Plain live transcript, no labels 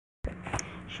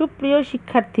সুপ্রিয়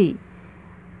শিক্ষার্থী,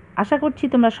 আশা করছি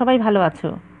তোমরা সবাই ভালো আছো।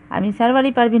 আমি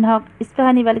সারওয়ারি পারভিন হক,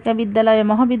 ইস্পাহানি বালিকা বিদ্যালয়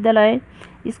মহাবিদ্যালয়ের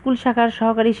স্কুল শাখার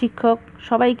সহকারী শিক্ষক।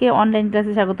 সবাইকে অনলাইন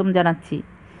ক্লাসে স্বাগতম জানাচ্ছি।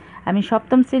 আমি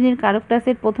সপ্তম শ্রেণীর কারক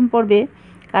ক্লাসের প্রথম পর্বে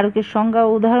কারকের সংজ্ঞা ও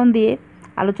উদাহরণ দিয়ে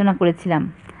আলোচনা করেছিলাম।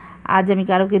 আজ আমি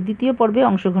কারকের দ্বিতীয় পর্বে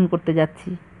অংশগ্রহণ করতে যাচ্ছি।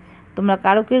 তোমরা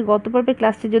কারকের গত পর্বের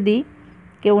ক্লাসটি যদি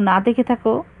কেউ না দেখে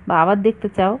থাকো বা আবার দেখতে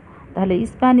চাও, তাহলে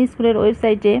ইস্পাহানি স্কুলের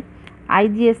ওয়েবসাইটে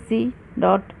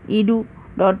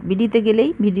igSc.edu.bd-তে গেলেই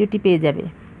ভিডিওটি পেয়ে যাবে।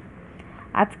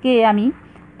 আজকে আমি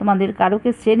তোমাদের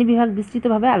কারকের শ্রেণীবিভাগ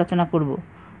বিস্তৃতভাবে আলোচনা করব।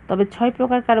 তবে 6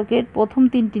 প্রকার কারকের প্রথম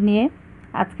 3টি নিয়ে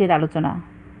আজকের আলোচনা।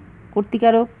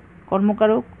 কর্তৃকারক,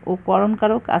 কর্মকারক ও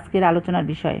করণকারক আজকের আলোচনার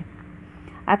বিষয়।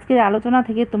 আজকের আলোচনা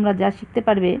থেকে তোমরা যা শিখতে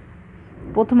পারবে,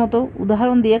 প্রথমত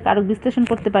উদাহরণ দিয়ে কারক বিশ্লেষণ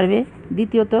করতে পারবে,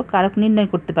 দ্বিতীয়ত কারক নির্ণয়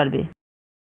করতে পারবে।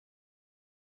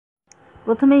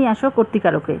 প্রথমেই আসো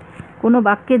কর্তৃকারকে। কোনো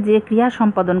বাক্যে যে ক্রিয়া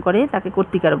সম্পাদন করে তাকে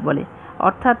কর্তৃকারক বলে।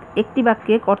 অর্থাৎ একটি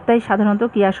বাক্যে কর্তাই সাধারণত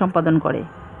ক্রিয়া সম্পাদন করে,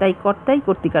 তাই কর্তাই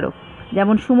কর্তৃকারক।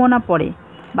 যেমন সুমনা পড়ে।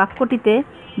 বাক্যটিতে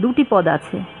দুটি পদ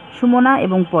আছে, সুমনা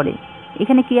এবং পড়ে।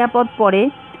 এখানে ক্রিয়াপদ পড়ে।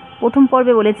 প্রথম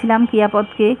পর্বে বলেছিলাম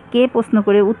ক্রিয়াপদকে কে প্রশ্ন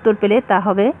করে উত্তর পেলে তা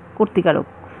হবে কর্তৃকারক।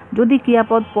 যদি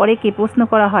ক্রিয়াপদ পড়ে কে প্রশ্ন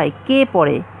করা হয় কে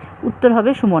পড়ে, উত্তর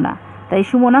হবে সুমনা, তাই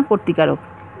সুমনা কর্তৃকারক।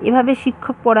 এভাবে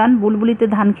শিক্ষক পড়ান বুলবুলিতে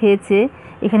ধান খেয়েছে,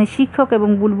 এখানে শিক্ষক এবং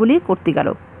বুলবুলি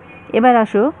কর্তৃকারক। এবার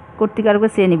আসো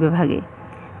কর্তৃকারকের শ্রেণী বিভাগে।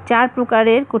 4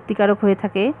 প্রকারের কর্তৃকারক হয়ে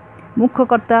থাকে: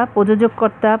 মুখ্যকর্তা,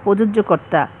 প্রযোজককর্তা,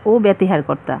 প্রযোজ্যকর্তা ও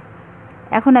ব্যতিহারকর্তা।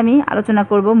 এখন আমি আলোচনা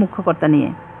করব মুখ্যকর্তা নিয়ে।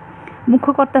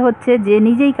 মুখ্যকর্তা হচ্ছে যে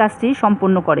নিজেই কাজটি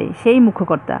সম্পন্ন করে, সেই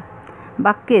মুখ্যকর্তা।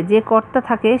 বাক্যে যে কর্তা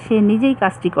থাকে সে নিজেই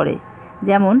কাজটি করে।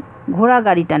 যেমন ঘোড়া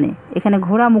গাড়ি টানে, এখানে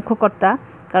ঘোড়া মুখ্যকর্তা,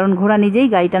 কারণ ঘোড়া নিজেই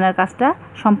গাড়ি টানার কাজটা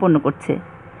সম্পন্ন করছে।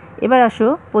 এবার আসো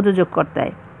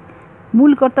প্রযোজককর্তায়।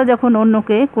 মূল কর্তা যখন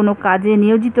অন্যকে কোনো কাজে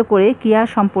নিয়োজিত করে ক্রিয়া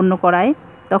সম্পন্ন করায়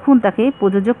তখন তাকে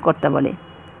প্রযোজককর্তা বলে।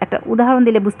 একটা উদাহরণ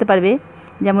দিলে বুঝতে পারবে।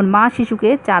 যেমন মা শিশুকে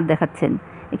চাঁদ দেখাচ্ছেন,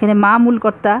 এখানে মা মূল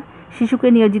কর্তা, শিশুকে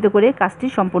নিয়োজিত করে কাজটি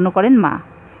সম্পন্ন করেন মা,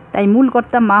 তাই মূল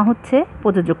কর্তা মা হচ্ছে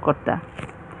প্রযোজককর্তা।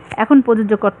 এখন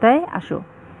প্রযোজ্যকর্তায় আসো।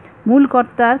 মূল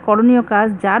কর্তার করণীয় কাজ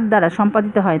যার দ্বারা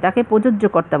সম্পাদিত হয় তাকে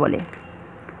প্রযোজ্যকর্তা বলে।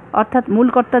 অর্থাৎ মূল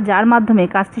কর্তা যার মাধ্যমে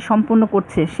কাজটি সম্পূর্ণ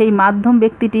করছে সেই মাধ্যম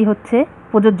ব্যক্তিটি হচ্ছে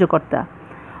প্রযোজ্যকর্তা।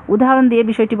 উদাহরণ দিয়ে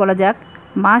বিষয়টি বলা যাক।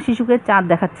 মা শিশুকে চাঁদ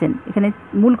দেখাচ্ছেন, এখানে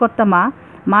মূল কর্তা মা,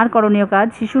 মার করণীয় কাজ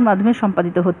শিশুর মাধ্যমে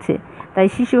সম্পাদিত হচ্ছে, তাই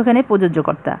শিশু এখানে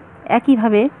প্রযোজ্যকর্তা।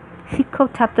 একইভাবে শিক্ষক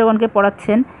ছাত্রগণকে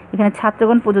পড়াচ্ছেন, এখানে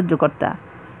ছাত্রগণ প্রযোজ্যকর্তা।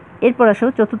 এরপর আসো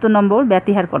 4 নম্বর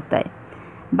ব্যতিহারকর্তায়।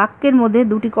 বাক্যের মধ্যে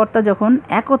দুটি কর্তা যখন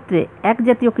একত্রে এক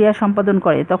জাতীয় ক্রিয়া সম্পাদন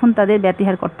করে তখন তাদের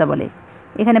ব্যতিহারকর্তা বলে।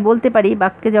 এখানে বলতে পারি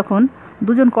বাক্যে যখন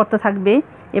দুজন কর্তা থাকবে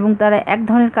এবং তারা এক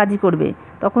ধরনের কাজই করবে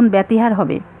তখন ব্যতিহার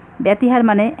হবে। ব্যতিহার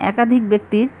মানে একাধিক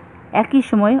ব্যক্তির একই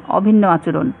সময় অভিন্ন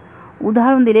আচরণ।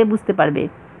 উদাহরণ দিলে বুঝতে পারবে।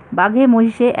 বাঘে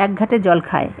মহিষে এক ঘাটে জল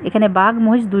খায়, এখানে বাঘ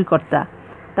মহিষ 2 কর্তা,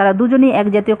 তারা দুজনেই এক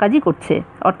জাতীয় কাজই করছে,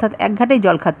 অর্থাৎ এক ঘাটেই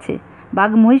জল খাচ্ছে।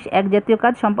 বাঘ মহিষ এক জাতীয়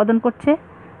কাজ সম্পাদন করছে,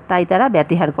 তাই তারা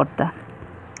ব্যতিহারকর্তা।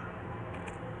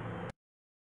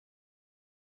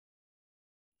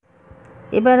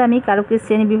 এবার আমি কারকের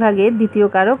শ্রেণী বিভাগের দ্বিতীয়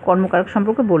কারক কর্মকারক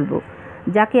সম্পর্কে বলবো।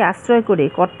 যাকে আশ্রয় করে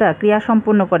কর্তা ক্রিয়া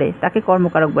সম্পন্ন করে তাকে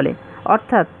কর্মকারক বলে।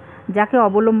 অর্থাৎ যাকে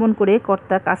অবলম্বন করে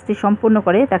কর্তা কাজটি সম্পন্ন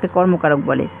করে তাকে কর্মকারক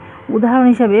বলে। উদাহরণ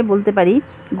হিসাবে বলতে পারি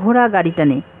ঘোড়া গাড়ি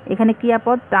টানে, এখানে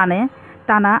ক্রিয়াপদ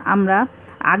টানা আমরা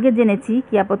আগে জেনেছি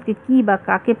ক্রিয়াপদকে কি বা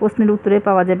কাকে প্রশ্নের উত্তরে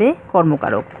পাওয়া যাবে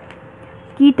কর্মকারক।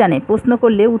 কি টানে প্রশ্ন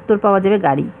করলে উত্তর পাওয়া যাবে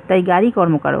গাড়ি, তাই গাড়ি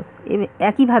কর্মকারক।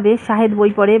 একইভাবে শাহেদ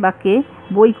বই পড়ে বাক্যে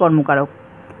বই কর্মকারক।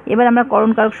 এবার আমরা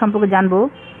করণকারক সম্পর্কে জানব।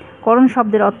 করণ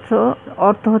শব্দের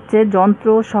অর্থ হচ্ছে যন্ত্র,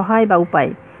 সহায় বা উপায়।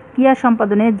 ক্রিয়া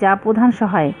সম্পাদনে যা প্রধান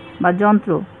সহায় বা যন্ত্র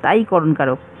তাই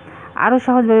করণকারক। আরও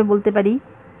সহজভাবে বলতে পারি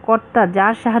কর্তা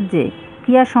যার সাহায্যে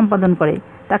ক্রিয়া সম্পাদন করে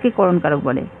তাকে করণকারক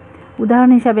বলে।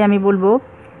 উদাহরণ হিসাবে আমি বলবো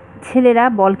ছেলেরা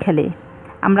বল খেলে,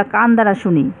 আমরা কান দ্বারা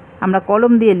শুনি, আমরা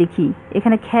কলম দিয়ে লিখি,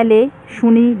 এখানে খেলে,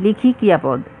 শুনি, লিখি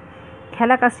ক্রিয়াপদ।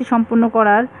 খেলা কাজটি সম্পূর্ণ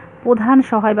করার প্রধান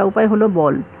সহায় বা উপায় হলো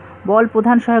বল। বল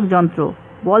প্রধান সহায়ক যন্ত্র,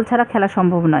 বল ছাড়া খেলা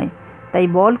সম্ভব নয়, তাই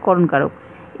বল করণকারক।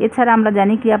 এছাড়া আমরা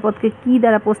জানি ক্রিয়াপদকে কি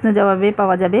দ্বারা প্রশ্নের জবাবে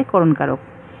পাওয়া যাবে করণকারক।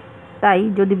 তাই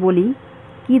যদি বলি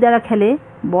কি দ্বারা খেলে,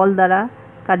 বল দ্বারা,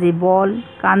 কাজে বল,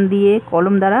 কান দিয়ে,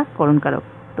 কলম দ্বারা করণকারক।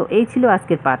 তো এই ছিল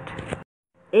আজকের পাঠ।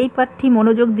 এই পাঠটি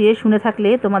মনোযোগ দিয়ে শুনে থাকলে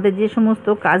তোমাদের যে সমস্ত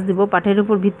কাজ দেব পাঠের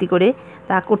উপর ভিত্তি করে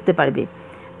তা করতে পারবে।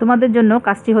 তোমাদের জন্য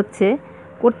কাজটি হচ্ছে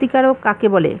কর্তৃকারক কাকে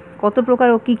বলে, কত প্রকার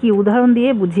ও কী কী উদাহরণ দিয়ে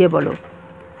বুঝিয়ে বলো।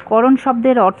 করণ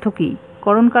শব্দের অর্থ কী,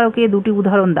 করণকারকে 2টি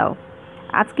উদাহরণ দাও।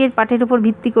 আজকের পাঠের উপর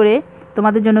ভিত্তি করে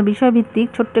তোমাদের জন্য বিষয়ভিত্তিক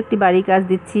ছোট্ট একটি বাড়ির কাজ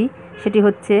দিচ্ছি। সেটি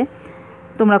হচ্ছে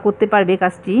তোমরা করতে পারবে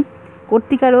কাজটি।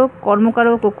 কর্তৃকারক,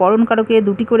 কর্মকারক ও করণকারকে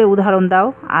দুটি করে উদাহরণ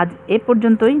দাও। আজ এ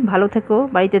পর্যন্তই। ভালো থেকো,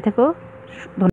 বাড়িতে থেকো।